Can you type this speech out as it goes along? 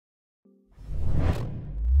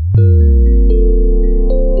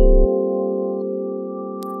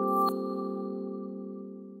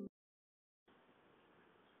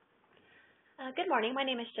morning. My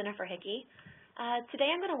name is Jennifer Hickey.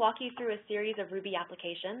 Today I'm going to walk you through a series of Ruby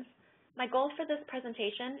applications. My goal for this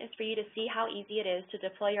presentation is for you to see how easy it is to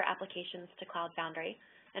deploy your applications to Cloud Foundry,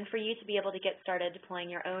 and for you to be able to get started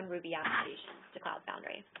deploying your own Ruby applications to Cloud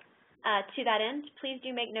Foundry. To that end, please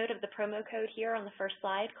do make note of the promo code here on the first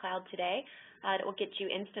slide, Cloud Today. It will get you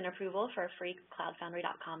instant approval for a free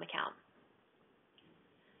cloudfoundry.com account.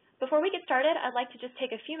 Before we get started, I'd like to just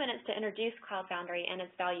take a few minutes to introduce Cloud Foundry and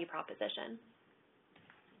its value proposition.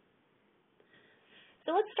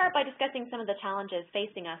 So let's start by discussing some of the challenges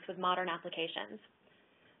facing us with modern applications.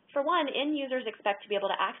 For one, end users expect to be able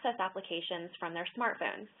to access applications from their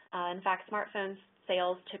smartphones. In fact, smartphone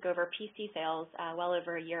sales took over PC sales well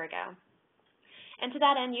over a year ago. And to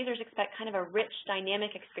that end, users expect kind of a rich,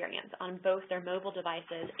 dynamic experience on both their mobile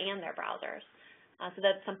devices and their browsers. So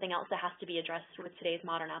that's something else that has to be addressed with today's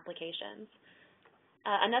modern applications.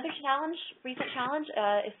 Another recent challenge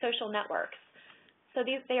is social networks. So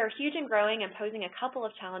they are huge and growing and posing a couple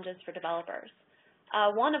of challenges for developers.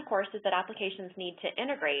 One, of course, is that applications need to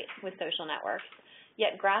integrate with social networks,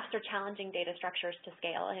 yet graphs are challenging data structures to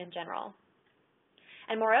scale in general.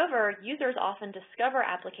 And moreover, users often discover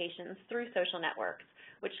applications through social networks,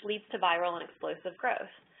 which leads to viral and explosive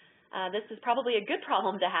growth. This is probably a good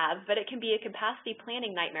problem to have, but it can be a capacity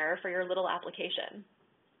planning nightmare for your little application.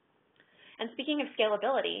 And speaking of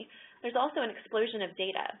scalability, there's also an explosion of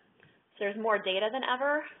data. So there's more data than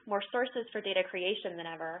ever, more sources for data creation than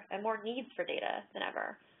ever, and more needs for data than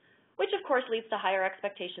ever, which of course leads to higher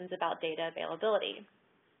expectations about data availability.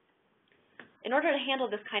 In order to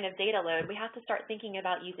handle this kind of data load, we have to start thinking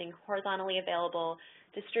about using horizontally available,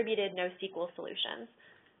 distributed NoSQL solutions.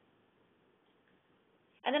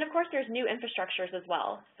 And then, of course, there's new infrastructures as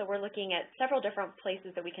well. So we're looking at several different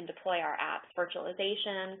places that we can deploy our apps: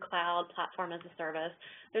 virtualization, cloud, platform as a service.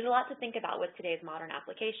 There's a lot to think about with today's modern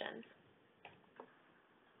applications.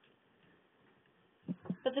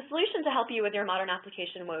 But the solution to help you with your modern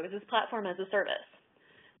application woes is platform as a service.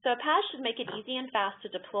 So a PaaS should make it easy and fast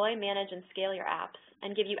to deploy, manage, and scale your apps,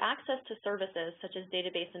 and give you access to services such as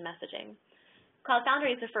database and messaging. Cloud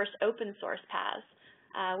Foundry is the first open source PaaS,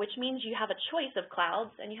 which means you have a choice of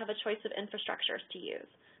clouds and you have a choice of infrastructures to use.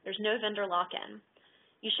 There's no vendor lock-in.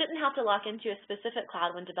 You shouldn't have to lock into a specific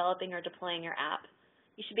cloud when developing or deploying your app.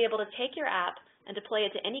 You should be able to take your app and deploy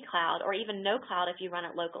it to any cloud, or even no cloud if you run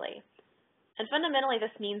it locally. And fundamentally,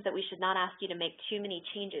 this means that we should not ask you to make too many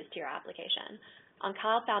changes to your application. On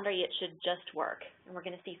Cloud Foundry, it should just work, and we're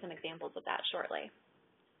going to see some examples of that shortly.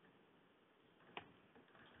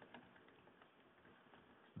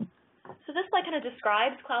 So this slide kind of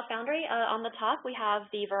describes Cloud Foundry. On the top, we have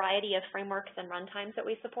the variety of frameworks and runtimes that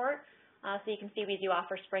we support. So you can see we do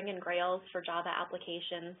offer Spring and Rails for Java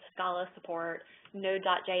applications, Scala support,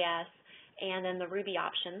 Node.js, and then the Ruby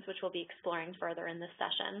options, which we'll be exploring further in this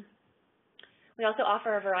session. We also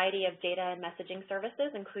offer a variety of data and messaging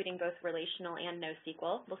services, including both relational and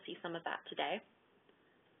NoSQL. We'll see some of that today.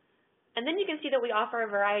 And then you can see that we offer a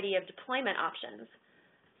variety of deployment options.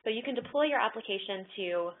 So you can deploy your application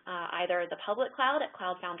to either the public cloud at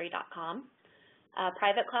cloudfoundry.com,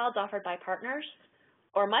 private clouds offered by partners,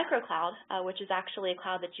 or microcloud, which is actually a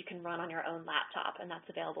cloud that you can run on your own laptop, and that's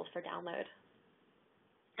available for download.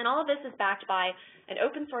 And all of this is backed by an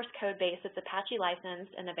open source code base that's Apache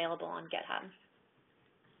licensed and available on GitHub.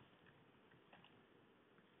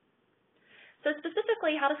 So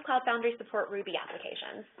specifically, how does Cloud Foundry support Ruby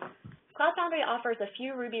applications? Cloud Foundry offers a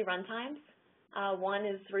few Ruby runtimes. One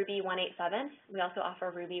is Ruby 1.8.7. We also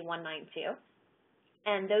offer Ruby 1.9.2.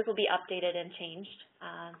 And those will be updated and changed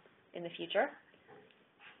in the future.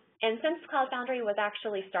 And since Cloud Foundry was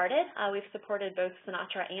actually started, we've supported both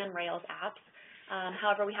Sinatra and Rails apps.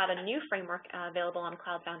 However, we have a new framework available on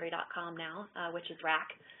cloudfoundry.com now, which is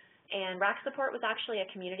Rack. And Rack support was actually a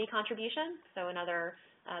community contribution, so another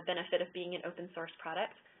benefit of being an open source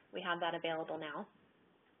product. We have that available now.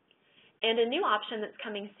 And a new option that's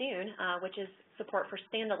coming soon, which is support for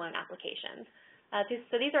standalone applications.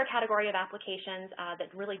 So these are a category of applications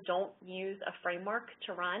that really don't use a framework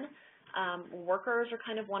to run. Workers are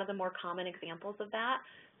kind of one of the more common examples of that.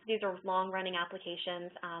 So these are long-running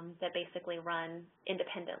applications that basically run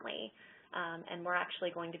independently. And we're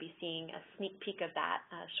actually going to be seeing a sneak peek of that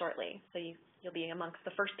shortly. So you'll be amongst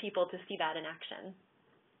the first people to see that in action.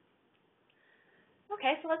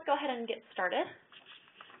 Okay, so let's go ahead and get started.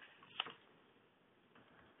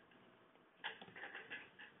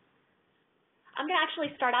 I'm going to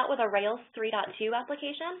actually start out with a Rails 3.2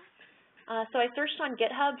 application. So I searched on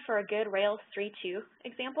GitHub for a good Rails 3.2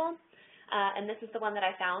 example, and this is the one that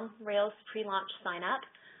I found, Rails pre-launch sign-up.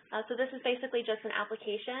 So this is basically just an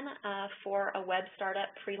application for a web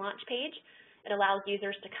startup pre-launch page. It allows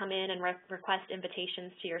users to come in and request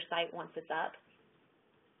invitations to your site once it's up.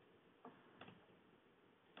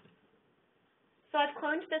 So I've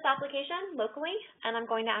cloned this application locally, and I'm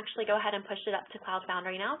going to actually go ahead and push it up to Cloud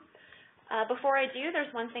Foundry now. Before I do,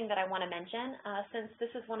 there's one thing that I want to mention. Since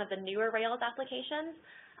this is one of the newer Rails applications,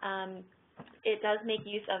 it does make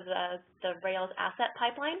use of the Rails asset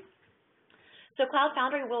pipeline. So Cloud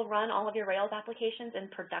Foundry will run all of your Rails applications in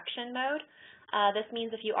production mode. This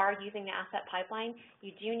means if you are using the asset pipeline,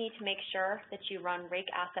 you do need to make sure that you run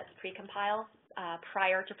rake assets precompile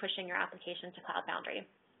prior to pushing your application to Cloud Foundry.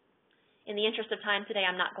 In the interest of time today,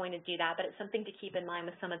 I'm not going to do that, but it's something to keep in mind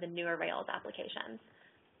with some of the newer Rails applications.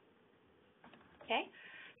 Okay,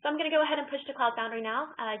 so I'm going to go ahead and push to Cloud Foundry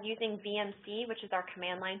now using VMC, which is our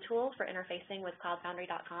command line tool for interfacing with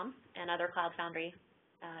cloudfoundry.com and other Cloud Foundry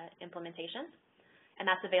implementations, and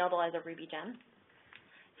that's available as a Ruby gem.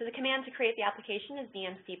 So the command to create the application is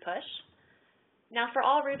VMC push. Now for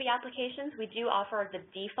all Ruby applications, we do offer the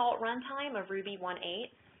default runtime of Ruby 1.8.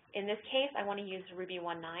 In this case, I want to use Ruby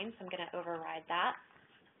 1.9, so I'm going to override that.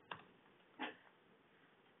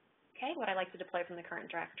 Okay, would I like to deploy from the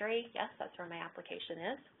current directory? Yes, that's where my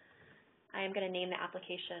application is. I am going to name the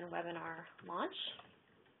application Webinar Launch.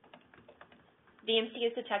 VMC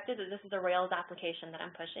has detected that this is a Rails application that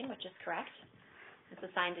I'm pushing, which is correct. It's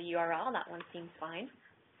assigned a URL. That one seems fine.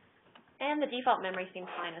 And the default memory seems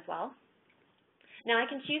fine as well. Now I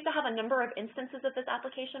can choose to have a number of instances of this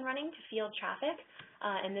application running to field traffic.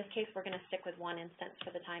 In this case, we're going to stick with one instance for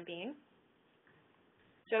the time being.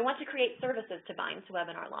 So I want to create services to bind to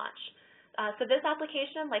Webinar Launch. So this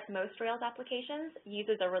application, like most Rails applications,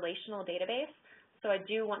 uses a relational database. So I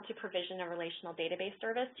do want to provision a relational database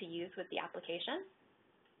service to use with the application.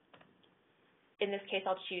 In this case,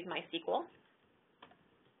 I'll choose MySQL.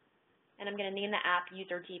 And I'm going to name the app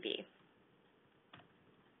UserDB.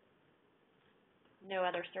 No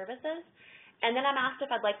other services. And then I'm asked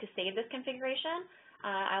if I'd like to save this configuration.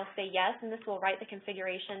 I'll say yes, and this will write the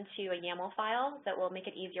configuration to a YAML file that will make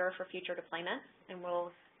it easier for future deployments, and we'll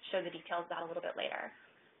show the details of that a little bit later.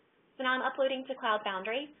 So now I'm uploading to Cloud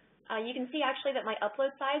Foundry. You can see actually that my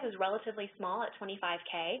upload size is relatively small at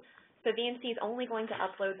 25K. So VMC is only going to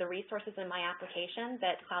upload the resources in my application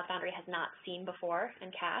that Cloud Foundry has not seen before and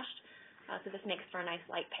cached. So this makes for a nice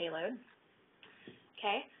light payload.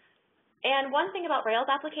 Okay. And one thing about Rails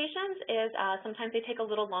applications is sometimes they take a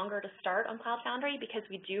little longer to start on Cloud Foundry because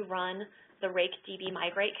we do run the rake db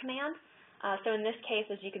migrate command. So in this case,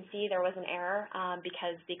 as you can see, there was an error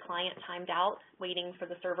because the client timed out waiting for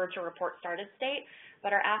the server to report started state,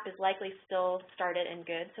 but our app is likely still started and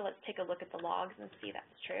good. So let's take a look at the logs and see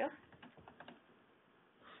that's true.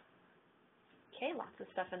 Okay, lots of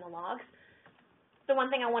stuff in the logs. The one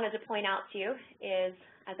thing I wanted to point out to you is,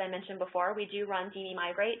 as I mentioned before, we do run db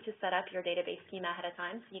migrate to set up your database schema ahead of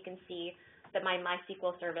time. So you can see that my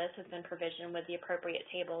MySQL service has been provisioned with the appropriate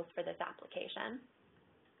tables for this application.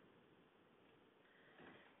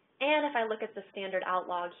 And if I look at the standard out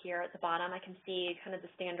log here at the bottom, I can see kind of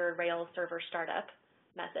the standard Rails server startup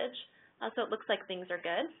message. So it looks like things are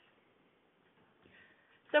good.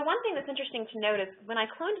 So one thing that's interesting to note is when I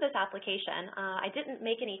cloned this application, I didn't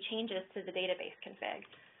make any changes to the database config.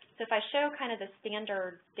 So if I show kind of the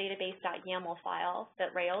standard database.yaml file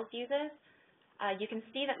that Rails uses, you can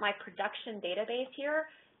see that my production database here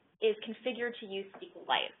is configured to use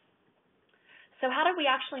SQLite. So how did we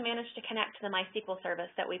actually manage to connect to the MySQL service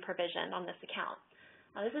that we provisioned on this account?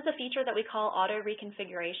 This is a feature that we call auto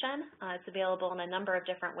reconfiguration. It's available in a number of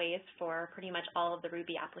different ways for pretty much all of the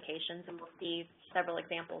Ruby applications, and we'll see several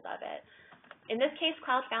examples of it. In this case,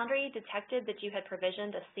 Cloud Foundry detected that you had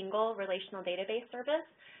provisioned a single relational database service,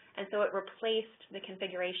 and so it replaced the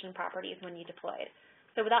configuration properties when you deployed.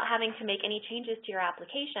 So without having to make any changes to your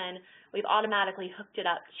application, we've automatically hooked it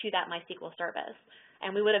up to that MySQL service,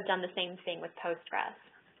 and we would have done the same thing with Postgres.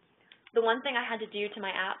 The one thing I had to do to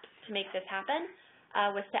my app to make this happen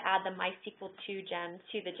was to add the MySQL2 gem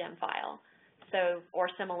to the gem file, or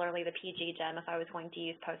similarly the PG gem if I was going to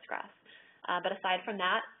use Postgres. But aside from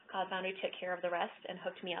that, Cloud Foundry took care of the rest and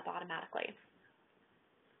hooked me up automatically.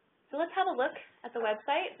 So let's have a look at the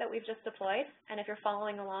website that we've just deployed, and if you're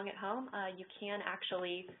following along at home, you can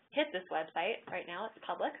actually hit this website right now. It's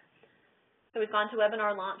public. So we've gone to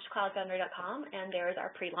webinarlaunch.cloudfoundry.com, and there's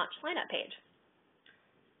our pre-launch sign-up page.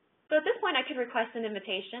 So at this point, I could request an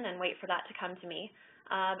invitation and wait for that to come to me.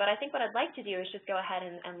 But I think what I'd like to do is just go ahead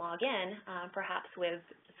and log in, perhaps with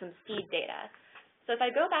some seed data. So if I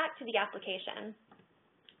go back to the application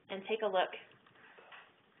and take a look,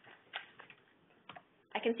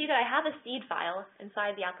 I can see that I have a seed file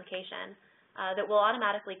inside the application that will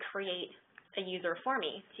automatically create a user for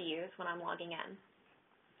me to use when I'm logging in.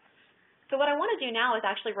 So what I want to do now is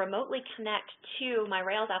actually remotely connect to my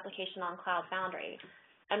Rails application on Cloud Foundry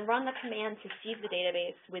and run the command to seed the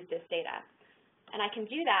database with this data. And I can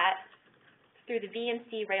do that through the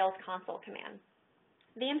VNC Rails console command.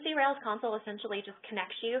 VNC Rails console essentially just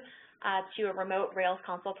connects you to a remote Rails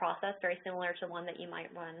console process, very similar to one that you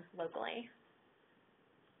might run locally.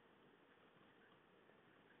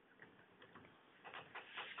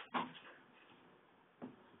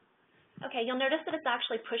 Okay, you'll notice that it's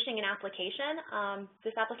actually pushing an application.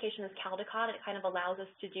 This application is Caldecott. It kind of allows us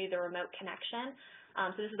to do the remote connection.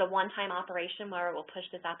 So this is a one-time operation where it will push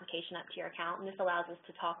this application up to your account, and this allows us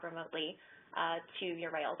to talk remotely to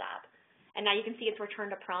your Rails app. And now you can see it's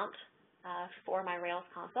returned a prompt for my Rails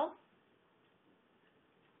console.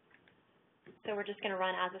 So we're just going to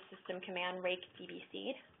run as a system command rake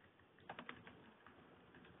dbseed.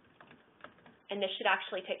 And this should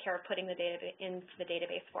actually take care of putting the data into the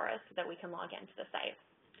database for us so that we can log into the site.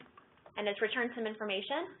 And it's returned some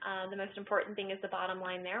information. The most important thing is the bottom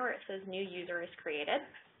line there where it says new user is created.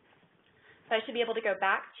 So I should be able to go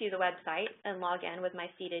back to the website and log in with my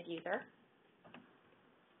seeded user.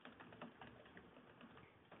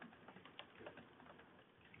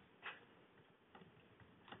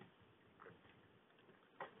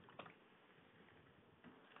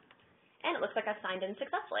 And it looks like I've signed in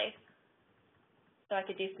successfully. So I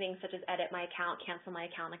could do things such as edit my account, cancel my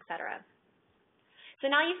account, etc. So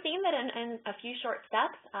now you've seen that in a few short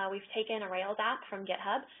steps, we've taken a Rails app from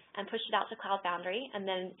GitHub and pushed it out to Cloud Foundry and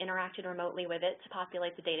then interacted remotely with it to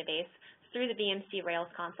populate the database through the VNC Rails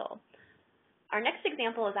console. Our next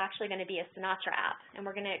example is actually going to be a Sinatra app, and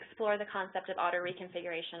we're going to explore the concept of auto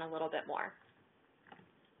reconfiguration a little bit more.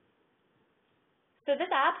 So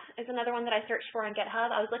this app is another one that I searched for on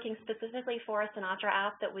GitHub. I was looking specifically for a Sinatra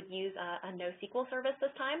app that would use a NoSQL service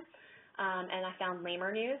this time, and I found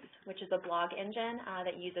Lamer News, which is a blog engine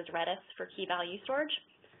that uses Redis for key value storage.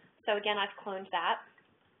 So again, I've cloned that.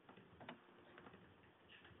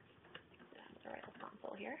 The Rails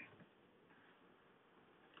console here.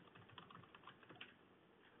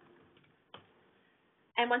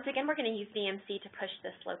 And once again, we're going to use VMC to push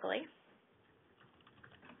this locally.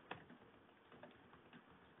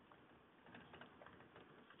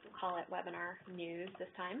 Call it webinar news this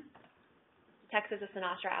time. Text is a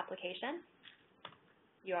Sinatra application.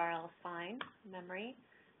 URL is fine. Memory.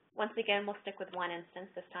 Once again, we'll stick with one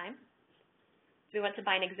instance this time. Do we want to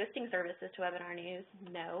bind existing services to webinar news?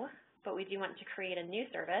 No, but we do want to create a new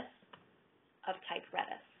service of type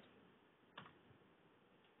Redis.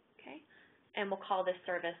 Okay, and we'll call this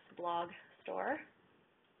service blog store.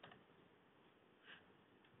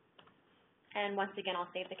 And once again,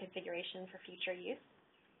 I'll save the configuration for future use.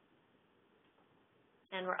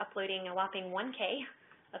 And we're uploading a whopping 1K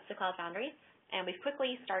up to Cloud Foundry, and we've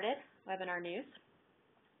quickly started webinar news.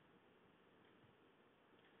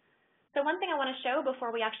 So one thing I want to show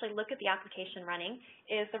before we actually look at the application running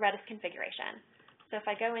is the Redis configuration. So if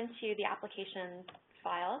I go into the application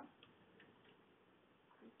file,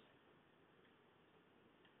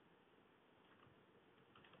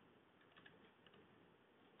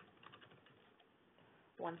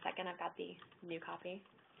 one second, I've got the new copy.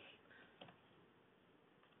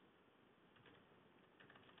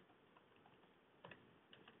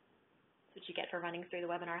 What you get for running through the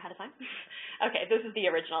webinar ahead of time. Okay, this is the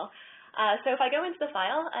original. So if I go into the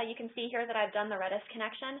file, you can see here that I've done the Redis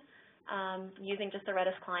connection using just the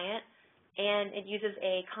Redis client, and it uses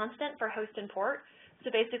a constant for host and port. So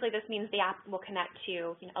basically this means the app will connect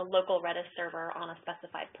to a local Redis server on a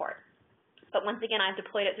specified port. But once again, I've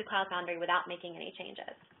deployed it to Cloud Foundry without making any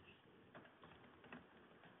changes.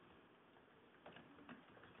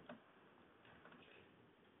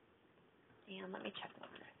 And let me check one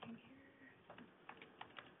other thing here.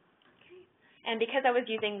 And because I was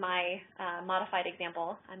using my modified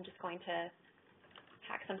example, I'm just going to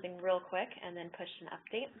hack something real quick and then push an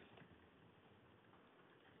update.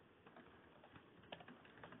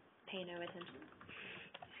 Pay no attention.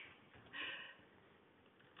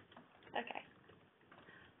 Okay.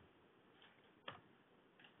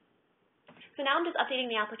 So now I'm just updating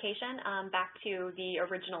the application back to the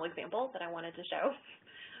original example that I wanted to show.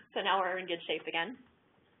 So now we're in good shape again.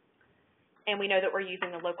 And we know that we're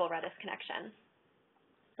using the local Redis connection.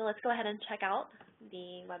 So let's go ahead and check out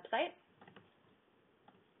the website.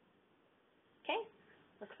 Okay,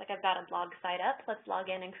 looks like I've got a blog site up. Let's log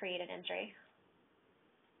in and create an entry.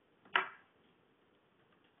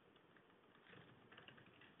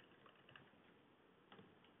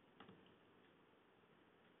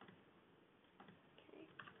 Okay.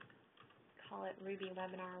 Call it Ruby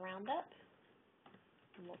Webinar Roundup.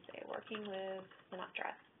 and we'll say working with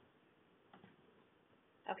Sinatra.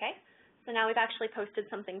 Okay, so now we've actually posted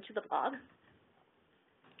something to the blog.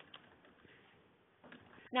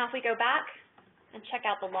 Now if we go back and check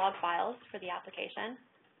out the log files for the application,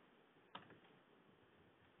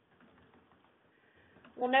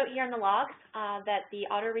 we'll note here in the logs that the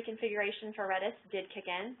auto reconfiguration for Redis did kick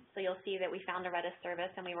in. So you'll see that we found a Redis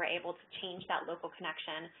service and we were able to change that local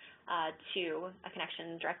connection to a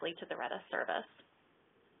connection directly to the Redis service.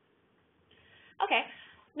 Okay,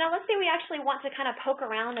 now let's say we actually want to kind of poke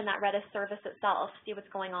around in that Redis service itself, see what's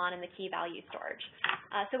going on in the key value storage.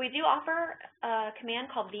 So we do offer a command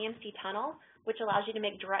called VMC tunnel, which allows you to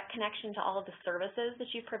make direct connection to all of the services that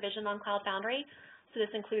you've provisioned on Cloud Foundry. So this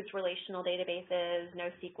includes relational databases,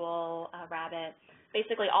 NoSQL, Rabbit,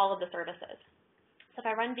 basically all of the services. So if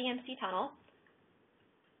I run VMC tunnel,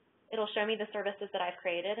 it'll show me the services that I've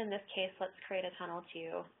created. In this case, let's create a tunnel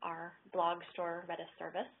to our blog store Redis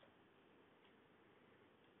service.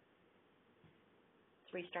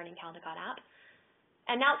 It's restarting Caldecott app.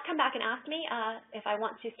 And now it's come back and asked me if I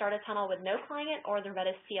want to start a tunnel with no client or the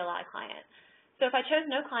Redis CLI client. So if I chose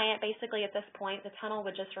no client, basically at this point, the tunnel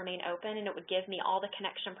would just remain open and it would give me all the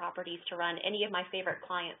connection properties to run any of my favorite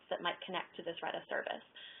clients that might connect to this Redis service,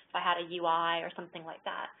 if I had a UI or something like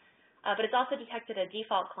that. But it's also detected a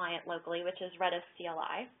default client locally, which is Redis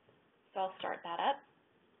CLI. So I'll start that up.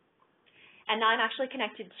 And now I'm actually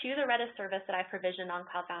connected to the Redis service that I provisioned on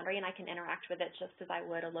Cloud Foundry, and I can interact with it just as I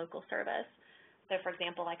would a local service. So for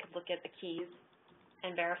example, I could look at the keys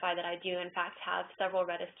and verify that I do in fact have several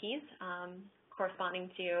Redis keys corresponding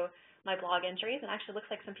to my blog entries, and actually looks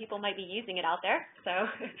like some people might be using it out there, so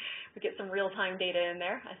we get some real-time data in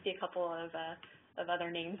there. I see a couple of other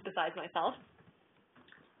names besides myself.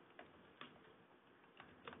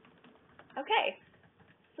 Okay,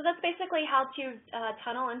 so that's basically how to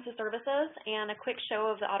tunnel into services and a quick show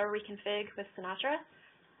of the auto reconfig with Sinatra.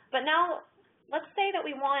 But now let's say that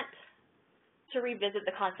we want to revisit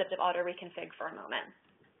the concept of auto reconfig for a moment.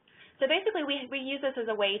 So basically, we use this as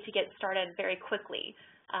a way to get started very quickly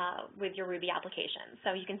with your Ruby application.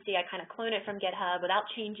 So you can see I kind of clone it from GitHub without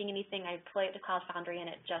changing anything. I deploy it to Cloud Foundry, and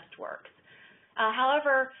it just works.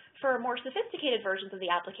 However, for more sophisticated versions of the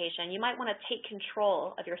application, you might want to take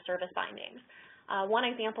control of your service bindings. One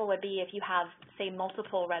example would be if you have, say,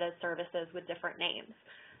 multiple Redis services with different names.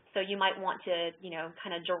 So you might want to,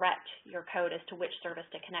 kind of direct your code as to which service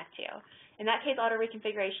to connect to. In that case, auto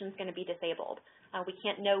reconfiguration is going to be disabled. We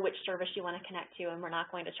can't know which service you want to connect to, and we're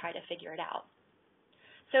not going to try to figure it out.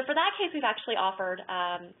 So for that case, we've actually offered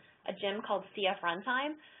a gem called CF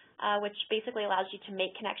Runtime, which basically allows you to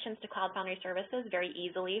make connections to Cloud Foundry services very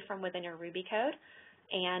easily from within your Ruby code.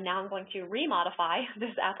 And now I'm going to remodify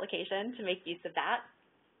this application to make use of that.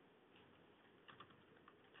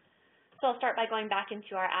 So I'll start by going back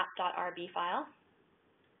into our app.rb file.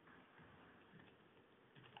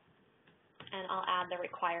 And I'll add the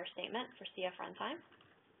require statement for CF Runtime.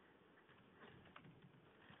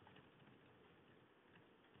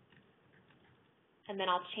 And then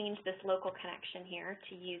I'll change this local connection here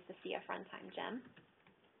to use the CF Runtime gem.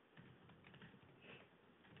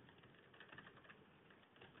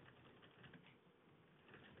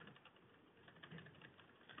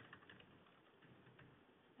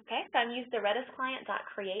 Okay, so I've used the Redis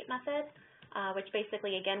client.create method, which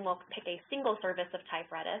basically, again, will pick a single service of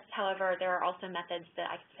type Redis. However, there are also methods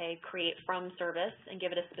that I could say create from service and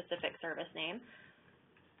give it a specific service name.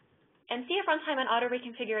 And CF Runtime and auto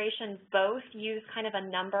reconfiguration both use kind of a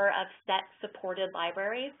number of set supported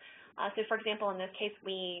libraries. So for example, in this case,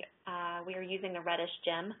 we are using the Redis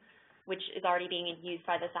gem, which is already being used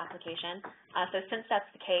by this application. So since that's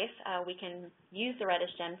the case, we can use the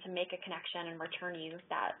Redis gem to make a connection and return you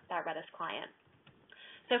that Redis client.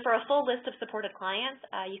 So for a full list of supported clients,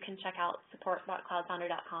 you can check out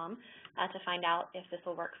support.cloudfoundry.com to find out if this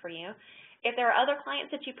will work for you. If there are other clients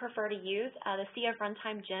that you prefer to use, the CF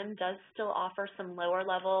Runtime gem does still offer some lower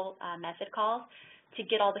level method calls to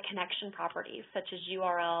get all the connection properties, such as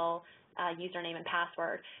URL, username, and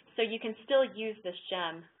password. So you can still use this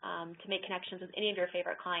gem to make connections with any of your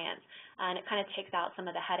favorite clients, and it kind of takes out some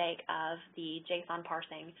of the headache of the JSON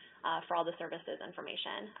parsing for all the services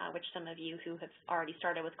information, which some of you who have already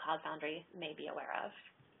started with Cloud Foundry may be aware of.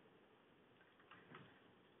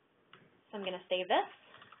 So I'm going to save this,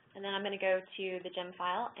 and then I'm going to go to the gem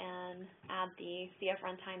file and add the CF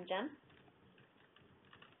Runtime gem.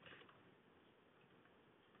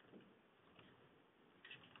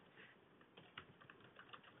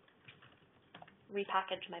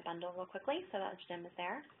 Repackage my bundle real quickly so that gem is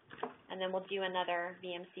there. And then we'll do another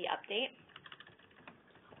VMC update.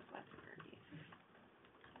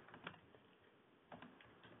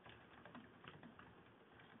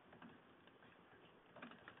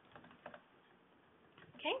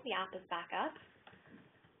 Okay, the app is back up.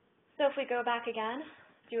 So if we go back again,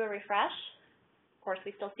 do a refresh, of course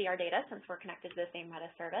we still see our data since we're connected to the same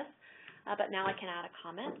Redis service, but now I can add a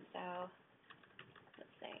comment. So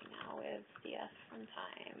let's say now with CF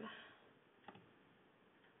runtime.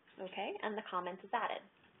 Okay, and the comment is added.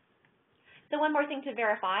 So one more thing to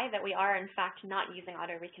verify that we are in fact not using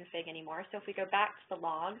auto reconfig anymore. So if we go back to the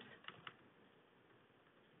logs,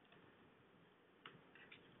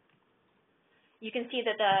 you can see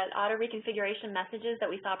that the auto reconfiguration messages that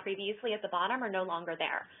we saw previously at the bottom are no longer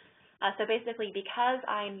there. So basically, because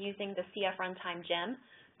I'm using the CF runtime gem,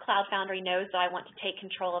 Cloud Foundry knows that I want to take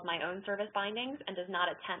control of my own service bindings and does not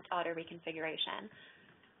attempt auto reconfiguration.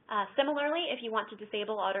 Similarly, if you want to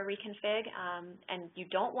disable auto reconfig and you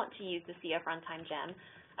don't want to use the CF runtime gem,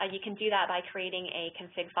 you can do that by creating a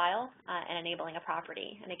config file and enabling a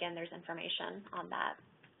property. And again, there's information on that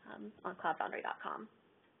on cloudfoundry.com.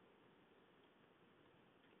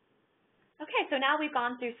 Okay, so now we've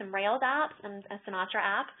gone through some Rails apps and a Sinatra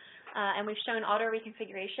app, and we've shown auto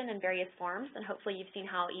reconfiguration in various forms, and hopefully you've seen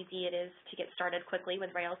how easy it is to get started quickly with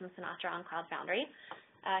Rails and Sinatra on Cloud Foundry.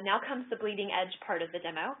 Now comes the bleeding edge part of the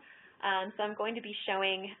demo. So I'm going to be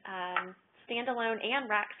showing standalone and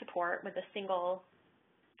rack support with a single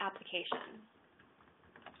application.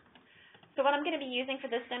 So what I'm going to be using for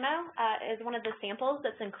this demo is one of the samples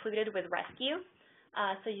that's included with Rescue.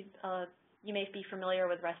 You may be familiar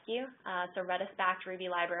with Rescue. It's a Redis-backed Ruby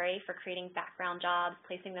library for creating background jobs,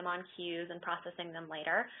 placing them on queues, and processing them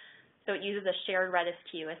later. So it uses a shared Redis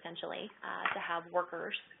queue, essentially, to have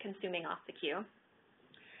workers consuming off the queue.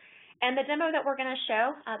 And the demo that we're going to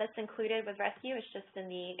show that's included with Rescue is just in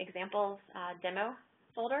the examples demo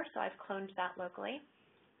folder, so I've cloned that locally.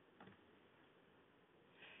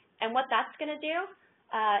 And what that's going to do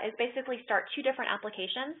is basically start two different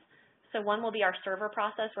applications. So one will be our server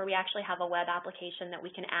process, where we actually have a web application that we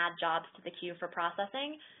can add jobs to the queue for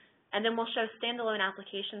processing. And then we'll show standalone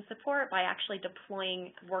application support by actually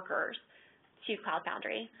deploying workers to Cloud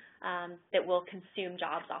Foundry that will consume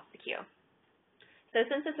jobs off the queue. So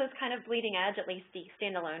since this is kind of bleeding edge, at least the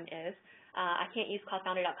standalone is, I can't use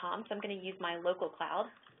cloudfoundry.com, so I'm going to use my local cloud.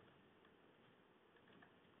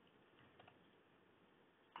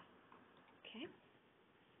 Okay.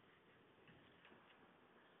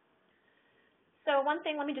 So one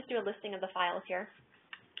thing, let me just do a listing of the files here.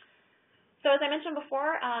 So as I mentioned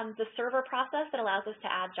before, the server process that allows us to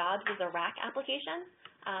add jobs is a rack application.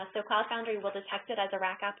 So Cloud Foundry will detect it as a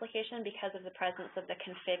rack application because of the presence of the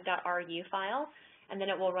config.ru file, and then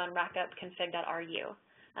it will run rackup config.ru.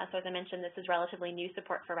 So as I mentioned, this is relatively new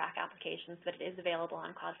support for rack applications, but it is available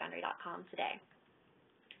on cloudfoundry.com today.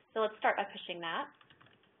 So let's start by pushing that.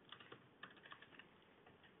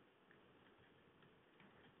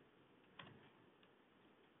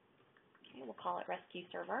 Okay, we'll call it Rescue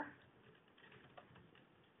Server.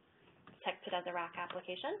 Detect it as a rack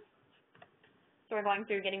application. So we're going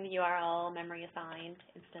through getting the URL, memory assigned,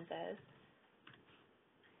 instances.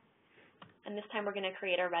 And this time we're going to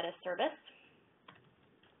create a Redis service.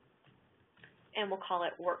 And we'll call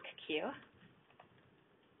it work queue.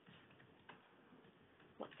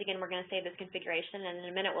 Once again, we're going to save this configuration, and in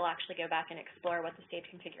a minute we'll actually go back and explore what the saved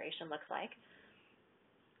configuration looks like.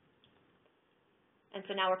 And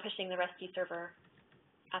so now we're pushing the Rescue Server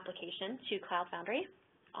application to Cloud Foundry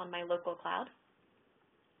on my local cloud.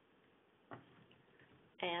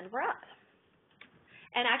 And we're up.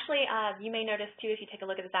 And actually, you may notice too, if you take a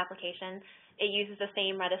look at this application, it uses the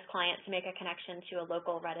same Redis client to make a connection to a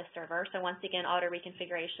local Redis server. So once again, auto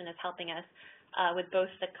reconfiguration is helping us with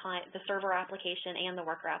both the server application and the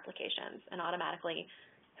worker applications, and automatically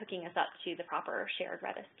hooking us up to the proper shared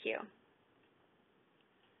Redis queue.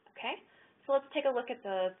 Okay, so let's take a look at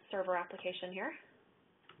the server application here.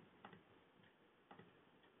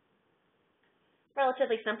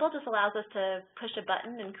 Relatively simple, just allows us to push a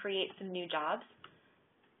button and create some new jobs.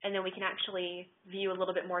 And then we can actually view a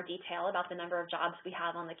little bit more detail about the number of jobs we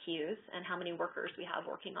have on the queues and how many workers we have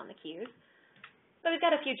working on the queues. So we've got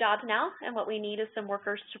a few jobs now, and what we need is some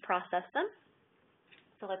workers to process them.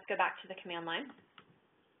 So let's go back to the command line.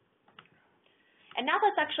 And now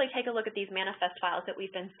let's actually take a look at these manifest files that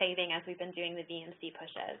we've been saving as we've been doing the VMC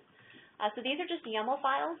pushes. So these are just YAML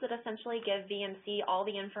files that essentially give VMC all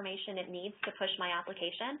the information it needs to push my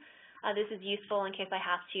application. This is useful in case I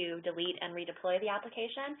have to delete and redeploy the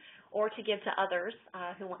application, or to give to others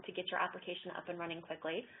who want to get your application up and running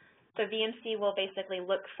quickly. So VMC will basically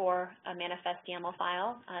look for a manifest YAML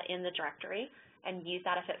file in the directory and use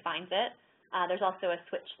that if it finds it. There's also a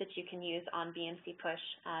switch that you can use on VMC push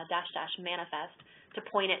 --manifest to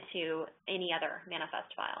point it to any other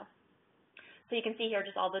manifest file. So you can see here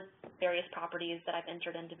just all the various properties that I've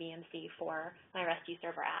entered into VMC for my REST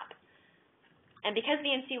server app. And because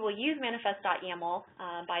VMC will use manifest.yaml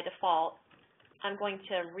by default, I'm going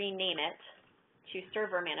to rename it to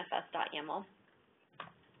server manifest.yaml.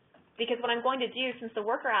 Because what I'm going to do, since the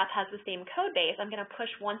worker app has the same code base, I'm going to push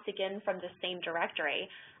once again from the same directory,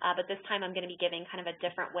 but this time I'm going to be giving kind of a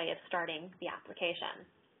different way of starting the application.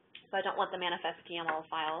 So I don't want the manifest.yaml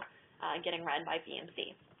file getting read by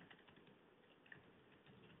VMC.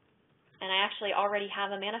 And I actually already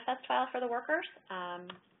have a manifest file for the workers,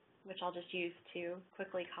 which I'll just use to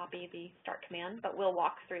quickly copy the start command, but we'll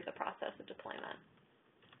walk through the process of deployment.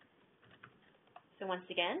 So once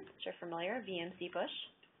again, as you're familiar, VMC push.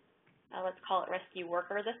 Let's call it rescue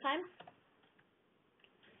worker this time.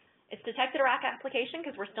 It's detected a rack application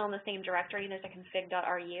because we're still in the same directory. There's a config.ru,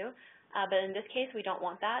 but in this case, we don't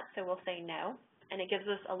want that, so we'll say no. And it gives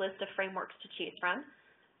us a list of frameworks to choose from.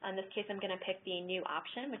 In this case, I'm going to pick the new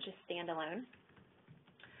option, which is standalone.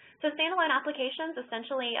 So standalone applications,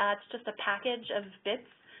 essentially, it's just a package of bits,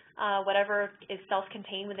 whatever is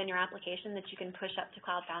self-contained within your application that you can push up to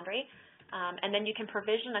Cloud Foundry. And then you can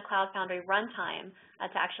provision a Cloud Foundry runtime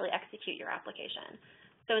to actually execute your application.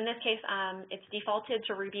 So in this case, it's defaulted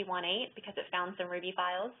to Ruby 1.8 because it found some Ruby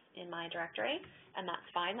files in my directory, and that's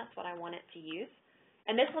fine. That's what I want it to use.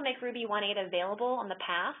 And this will make Ruby 1.8 available on the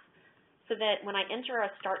path so that when I enter a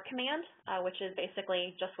start command, which is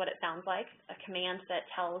basically just what it sounds like, a command that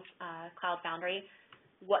tells Cloud Foundry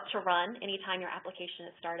what to run anytime your application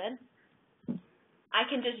is started, I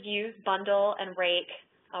can just use bundle and rake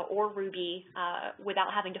or Ruby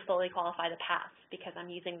without having to fully qualify the path because I'm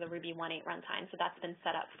using the Ruby 1.8 runtime, so that's been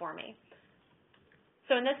set up for me.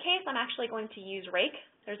 So in this case, I'm actually going to use rake.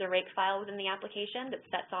 There's a rake file within the application that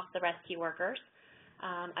sets off the rescue workers.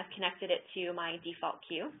 I've connected it to my default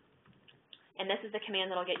queue, and this is the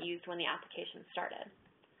command that will get used when the application started.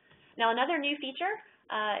 Now another new feature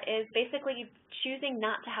is basically choosing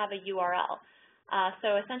not to have a URL.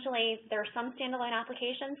 So essentially, there are some standalone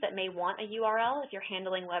applications that may want a URL if you're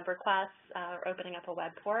handling web requests or opening up a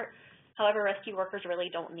web port. However, rescue workers really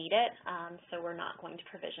don't need it, so we're not going to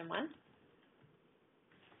provision one.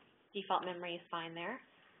 Default memory is fine there.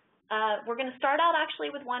 We're going to start out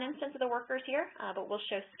actually with one instance of the workers here, but we'll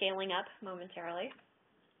show scaling up momentarily.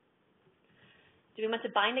 Do we want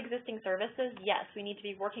to bind existing services? Yes, we need to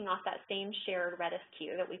be working off that same shared Redis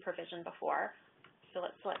queue that we provisioned before. So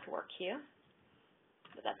let's select work queue.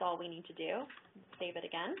 But that's all we need to do. Save it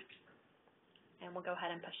again, and we'll go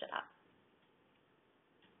ahead and push it up.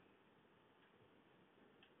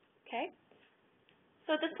 Okay.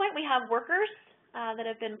 So at this point, we have workers that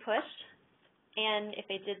have been pushed, and if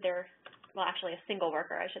they did their, well, actually a single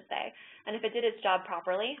worker, I should say, and if it did its job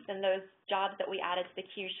properly, then those jobs that we added to the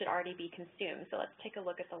queue should already be consumed. So let's take a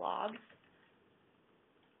look at the logs.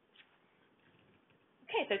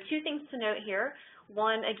 Okay, so two things to note here.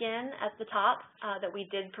 One, again, at the top, that we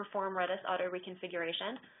did perform Redis auto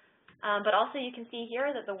reconfiguration. But also you can see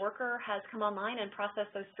here that the worker has come online and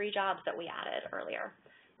processed those 3 jobs that we added earlier.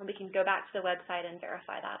 And we can go back to the website and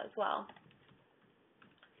verify that as well.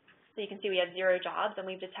 So you can see we have 0 jobs, and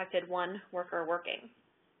we've detected 1 worker working.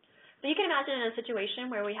 So you can imagine in a situation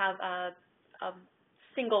where we have a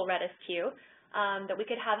single Redis queue, that we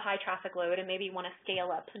could have high traffic load and maybe want to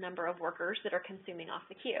scale up the number of workers that are consuming off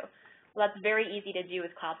the queue. Well, that's very easy to do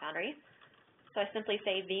with Cloud Foundry. So I simply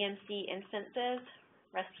say VMC instances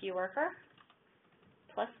rescue worker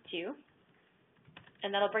plus 2,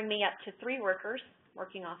 and that'll bring me up to 3 workers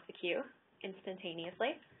working off the queue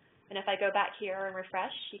instantaneously. And if I go back here and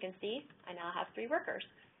refresh, you can see I now have 3 workers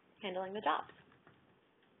handling the jobs.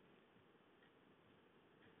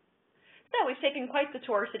 So we've taken quite the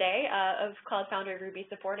tour today of Cloud Foundry Ruby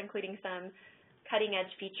support, including some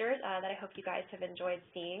cutting-edge features that I hope you guys have enjoyed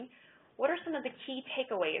seeing. What are some of the key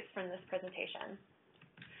takeaways from this presentation?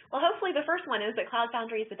 Well, hopefully the first one is that Cloud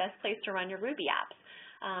Foundry is the best place to run your Ruby apps.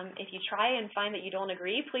 If you try and find that you don't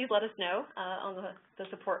agree, please let us know on the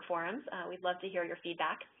support forums. We'd love to hear your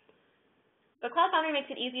feedback. But Cloud Foundry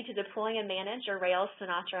makes it easy to deploy and manage your Rails,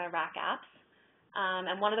 Sinatra, and Rack apps.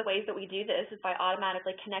 And one of the ways that we do this is by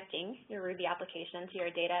automatically connecting your Ruby application to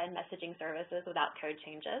your data and messaging services without code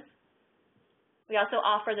changes. We also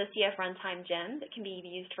offer the CF Runtime gem that can be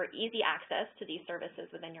used for easy access to these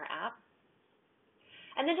services within your app.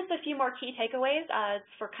 And then just a few more key takeaways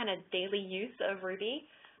for kind of daily use of Ruby.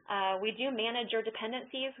 We do manage your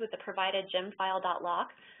dependencies with the provided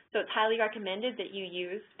gemfile.lock, so it's highly recommended that you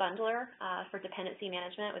use Bundler for dependency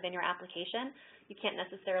management within your application. You can't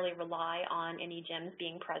necessarily rely on any gems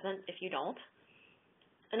being present if you don't.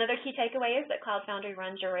 Another key takeaway is that Cloud Foundry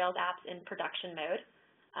runs your Rails apps in production mode.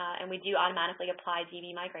 and we do automatically apply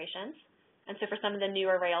DB migrations. And so for some of the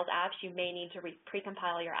newer Rails apps, you may need to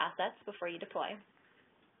pre-compile your assets before you deploy.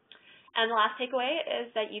 And the last takeaway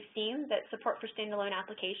is that you've seen that support for standalone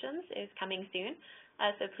applications is coming soon,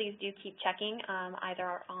 so please do keep checking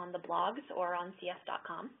either on the blogs or on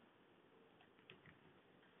cs.com.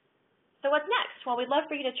 So what's next? Well, we'd love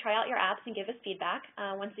for you to try out your apps and give us feedback.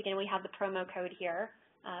 Once again, we have the promo code here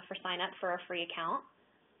for sign up for a free account.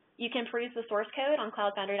 You can peruse the source code on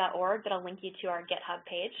cloudfoundry.org that'll link you to our GitHub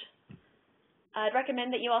page. I'd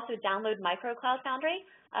recommend that you also download Micro Cloud Foundry.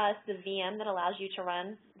 It's the VM that allows you to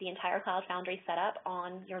run the entire Cloud Foundry setup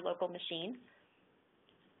on your local machine.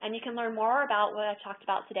 And you can learn more about what I've talked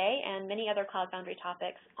about today and many other Cloud Foundry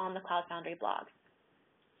topics on the Cloud Foundry blog.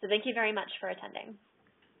 So thank you very much for attending.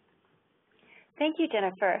 Thank you,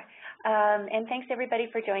 Jennifer. And thanks, everybody,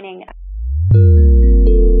 for joining.